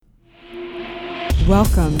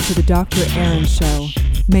Welcome to the Dr. Erin Show.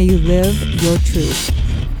 May you live your truth.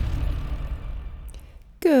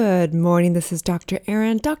 Good morning. This is Dr.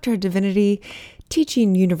 Erin, Doctor of Divinity,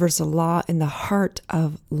 teaching universal law in the heart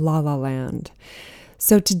of La La Land.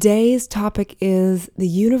 So today's topic is the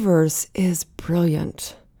universe is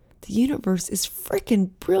brilliant. The universe is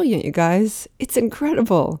freaking brilliant, you guys. It's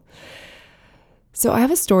incredible. So I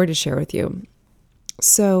have a story to share with you.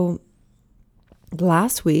 So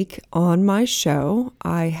last week on my show,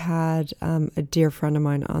 I had a dear friend of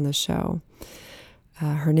mine on the show.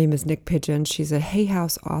 Her name is Nick Pigeon. She's a Hay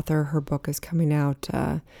House author. Her book is coming out.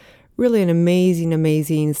 Really an amazing,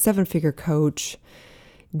 amazing seven-figure coach,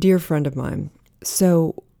 dear friend of mine.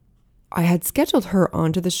 So I had scheduled her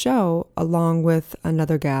onto the show along with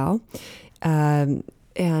another gal. And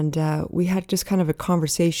we had just kind of a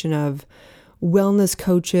conversation of wellness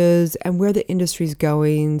coaches and where the industry's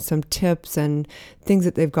going, some tips and things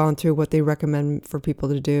that they've gone through, what they recommend for people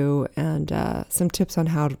to do, and some tips on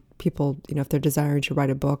how people, if they're desiring to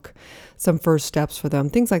write a book, some first steps for them,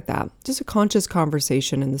 things like that. Just a conscious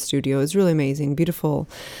conversation in the studio. It was really amazing. Beautiful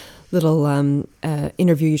little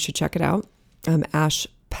interview. You should check it out. Ash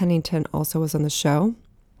Pennington also was on the show.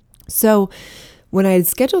 So when I had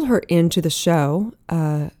scheduled her into the show,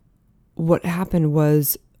 what happened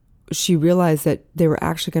was she realized that they were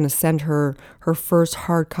actually going to send her first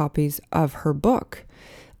hard copies of her book.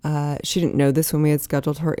 She didn't know this when we had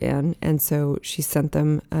scheduled her in, and so she sent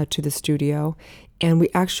them to the studio, and we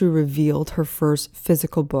actually revealed her first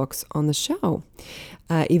physical books on the show,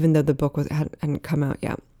 even though the book hadn't come out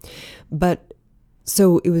yet. But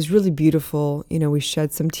so it was really beautiful. We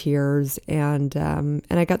shed some tears, and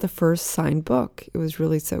I got the first signed book. It was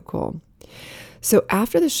really so cool. So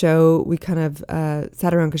after the show, we kind of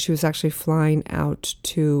sat around because she was actually flying out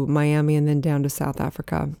to Miami and then down to South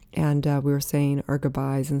Africa. And we were saying our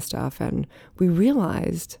goodbyes and stuff. And we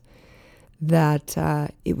realized that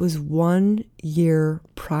it was 1 year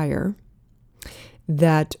prior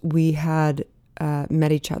that we had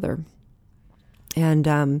met each other.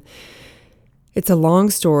 And it's a long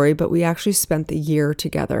story, but we actually spent the year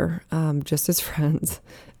together, just as friends.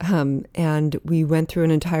 And we went through an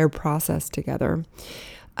entire process together.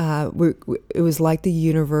 It was like the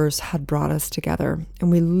universe had brought us together, and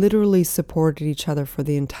we literally supported each other for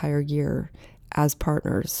the entire year as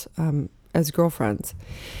partners, as girlfriends.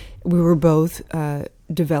 We were both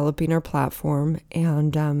developing our platform,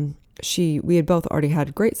 and we had both already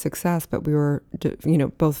had great success, but we were,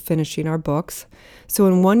 both finishing our books. So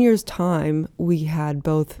in 1 year's time, we had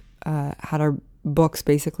both had our books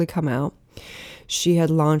basically come out. She had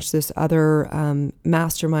launched this other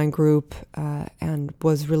mastermind group and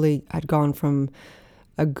had gone from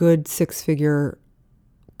a good six-figure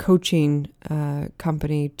coaching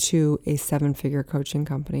company to a seven-figure coaching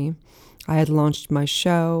company. I had launched my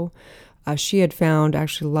show. She had found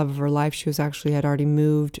actually the love of her life. She had already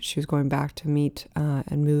moved. She was going back to meet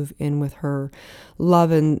and move in with her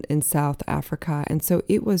love in South Africa. And so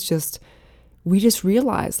it was we just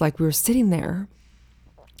realized, we were sitting there,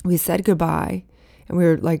 we said goodbye, and we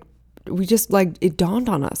were it dawned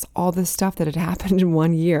on us, all this stuff that had happened in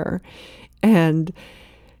 1 year. And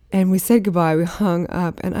we said goodbye, we hung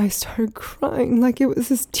up, and I started crying, it was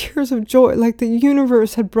this tears of joy, the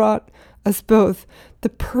universe had brought us both the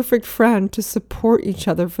perfect friend to support each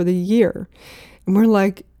other for the year. And we're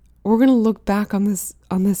going to look back on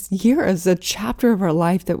this year as a chapter of our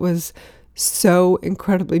life that was so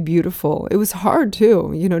incredibly beautiful. It was hard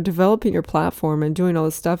too, developing your platform and doing all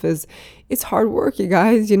this stuff it's hard work, you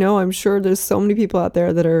guys. I'm sure there's so many people out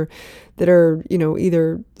there that are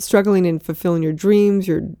either struggling in fulfilling your dreams,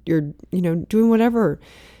 you're doing whatever.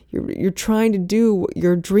 You're trying to do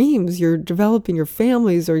your dreams, you're developing your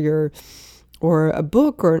families or a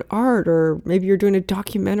book or an art, or maybe you're doing a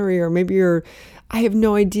documentary, or maybe I have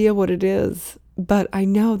no idea what it is, but I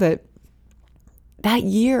know that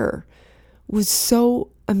year was so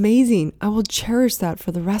amazing. I will cherish that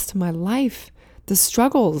for the rest of my life. The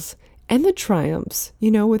struggles and the triumphs,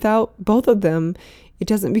 without both of them, it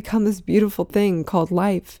doesn't become this beautiful thing called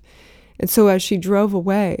life. And so as she drove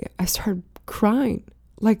away, I started crying.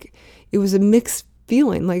 It was a mixed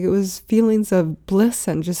feeling, it was feelings of bliss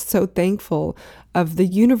and just so thankful of the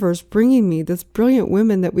universe bringing me this brilliant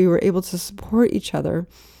women that we were able to support each other.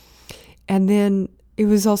 And then it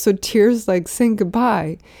was also tears, saying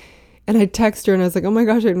goodbye. And I texted her and I was like, oh my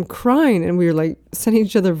gosh, I'm crying. And we were sending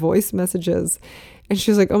each other voice messages. And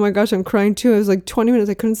she was like, oh my gosh, I'm crying too. It was 20 minutes.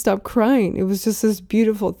 I couldn't stop crying. It was just this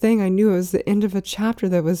beautiful thing. I knew it was the end of a chapter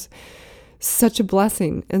that was such a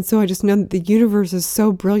blessing. And so I just know that the universe is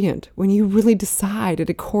so brilliant when you really decide at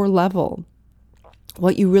a core level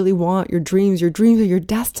what you really want, your dreams are your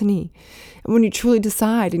destiny. And when you truly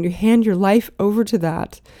decide and you hand your life over to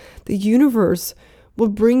that, the universe will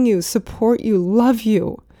bring you, support you, love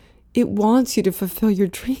you. It wants you to fulfill your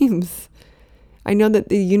dreams. I know that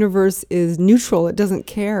the universe is neutral, it doesn't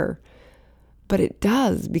care, but it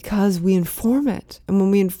does because we inform it. And when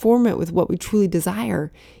we inform it with what we truly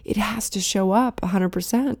desire, it has to show up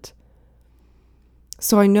 100%.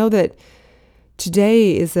 So I know that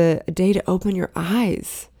today is a day to open your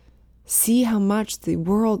eyes. See how much the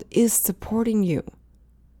world is supporting you.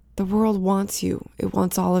 The world wants you. It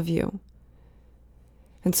wants all of you.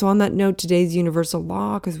 And so on that note, today's universal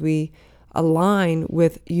law, because we align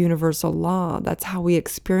with universal law, that's how we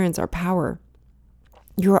experience our power.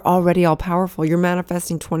 You're already all powerful. You're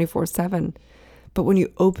manifesting 24/7. But when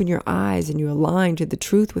you open your eyes and you align to the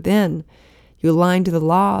truth within, you align to the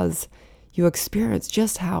laws, you experience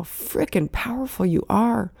just how freaking powerful you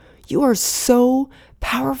are. You are so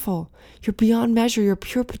powerful. You're beyond measure. You're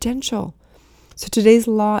pure potential. So today's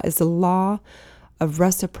law is the law of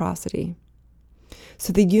reciprocity.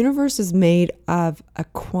 So the universe is made of a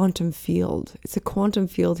quantum field. It's a quantum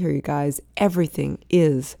field here, you guys. Everything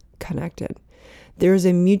is connected. There is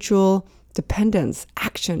a mutual dependence,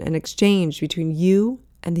 action, and exchange between you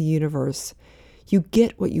and the universe. You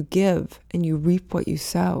get what you give and you reap what you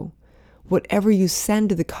sow. Whatever you send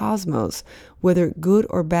to the cosmos, whether good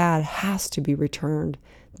or bad, has to be returned.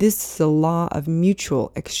 This is the law of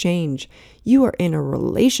mutual exchange. You are in a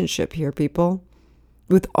relationship here, people,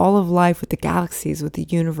 with all of life, with the galaxies, with the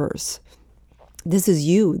universe. This is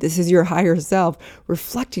you. This is your higher self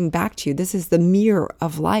reflecting back to you. This is the mirror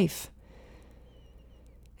of life.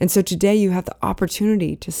 And so today you have the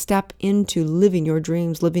opportunity to step into living your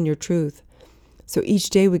dreams, living your truth. So each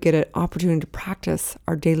day we get an opportunity to practice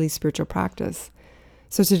our daily spiritual practice.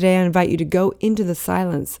 So today I invite you to go into the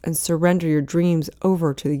silence and surrender your dreams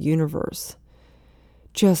over to the universe.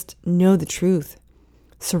 Just know the truth.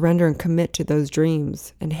 Surrender and commit to those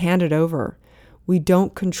dreams and hand it over. We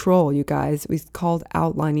don't control, you guys. It's called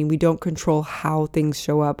outlining. We don't control how things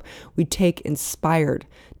show up. We take inspired,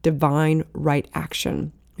 divine right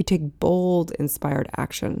action. We take bold, inspired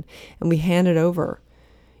action and we hand it over.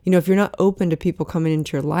 You know, if you're not open to people coming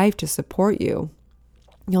into your life to support you,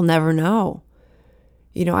 you'll never know.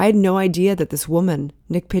 You know, I had no idea that this woman,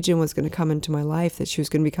 Nick Pigeon, was going to come into my life, that she was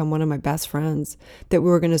going to become one of my best friends, that we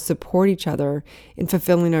were going to support each other in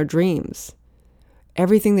fulfilling our dreams.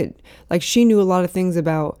 Everything that, like, she knew a lot of things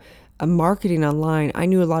about marketing online. I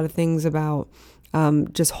knew a lot of things about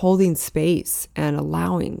just holding space and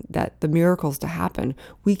allowing the miracles to happen.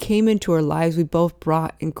 We came into our lives. We both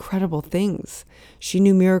brought incredible things. She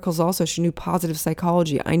knew miracles also. She knew positive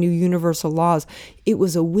psychology. I knew universal laws. It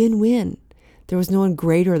was a win-win. There was no one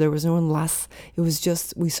greater. There was no one less. It was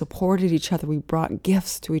just, we supported each other. We brought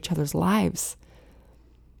gifts to each other's lives.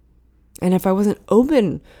 And if I wasn't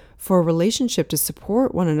open for a relationship to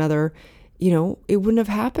support one another, you know, it wouldn't have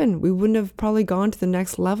happened. We wouldn't have probably gone to the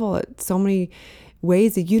next level at so many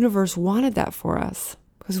ways. The universe wanted that for us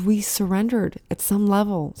because we surrendered at some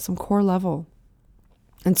level, some core level.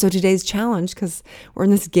 And so today's challenge, because we're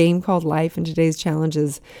in this game called life, and today's challenge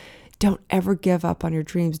is don't ever give up on your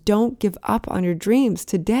dreams. Don't give up on your dreams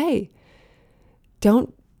today.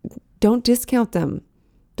 Don't discount them.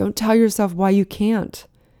 Don't tell yourself why you can't.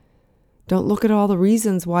 Don't look at all the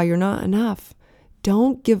reasons why you're not enough.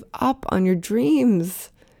 Don't give up on your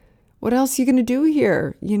dreams. What else are you going to do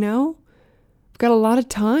here? You know, we've got a lot of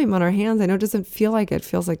time on our hands. I know it doesn't feel like it. It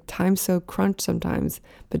feels like time's so crunched sometimes,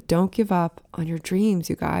 but don't give up on your dreams,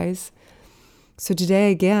 you guys. So today,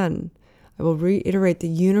 again, I will reiterate, the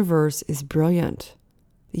universe is brilliant.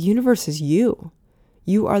 The universe is you.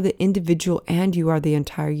 You are the individual and you are the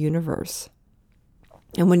entire universe.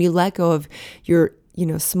 And when you let go of your,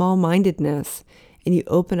 small-mindedness and you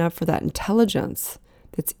open up for that intelligence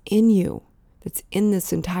that's in you, that's in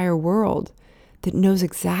this entire world, that knows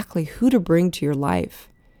exactly who to bring to your life.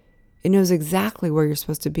 It knows exactly where you're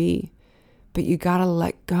supposed to be, but you got to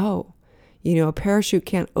let go. You know, a parachute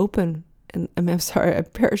can't open, and a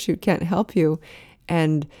parachute can't help you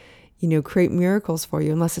and, create miracles for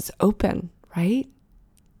you unless it's open, right?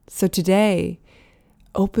 So today,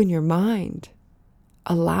 open your mind.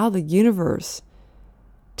 Allow the universe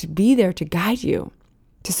to be there to guide you,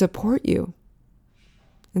 to support you.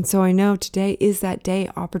 And so I know today is that day,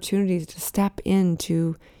 opportunity to step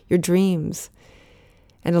into your dreams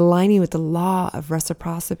and aligning with the law of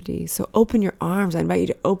reciprocity. So open your arms. I invite you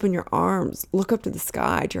to open your arms, look up to the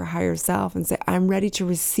sky, to your higher self, and say, I'm ready to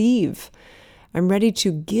receive. I'm ready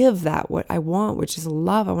to give that what I want, which is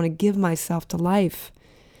love. I want to give myself to life.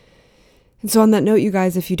 And so on that note, you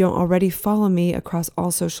guys, if you don't already follow me across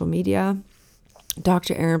all social media,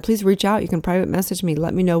 Dr. Erin, please reach out. You can private message me.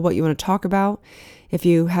 Let me know what you want to talk about. If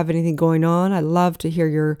you have anything going on, I love to hear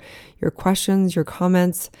your questions, your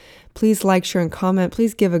comments. Please like, share, and comment.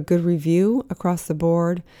 Please give a good review across the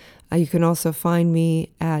board. You can also find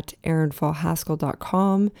me at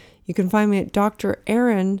erinfallhaskell.com. You can find me at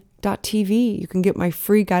drerin.tv. You can get my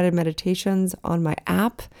free guided meditations on my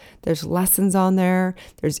app. There's lessons on there.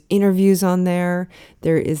 There's interviews on there.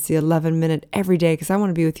 There is the 11-minute every day, because I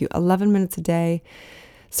want to be with you 11 minutes a day.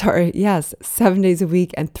 7 days a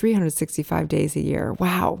week and 365 days a year.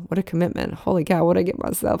 Wow, what a commitment. Holy cow, what did I get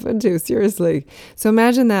myself into? Seriously. So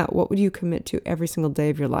imagine that. What would you commit to every single day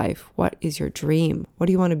of your life? What is your dream? What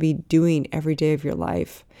do you want to be doing every day of your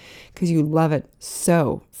life? Because you love it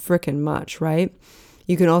so freaking much, right?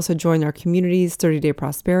 You can also join our communities, 30-Day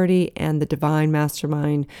Prosperity and the Divine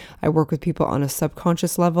Mastermind. I work with people on a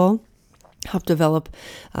subconscious level, help develop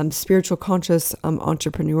spiritual conscious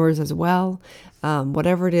entrepreneurs as well.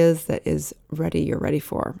 Whatever it is that is ready, you're ready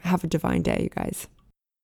for. Have a divine day, you guys.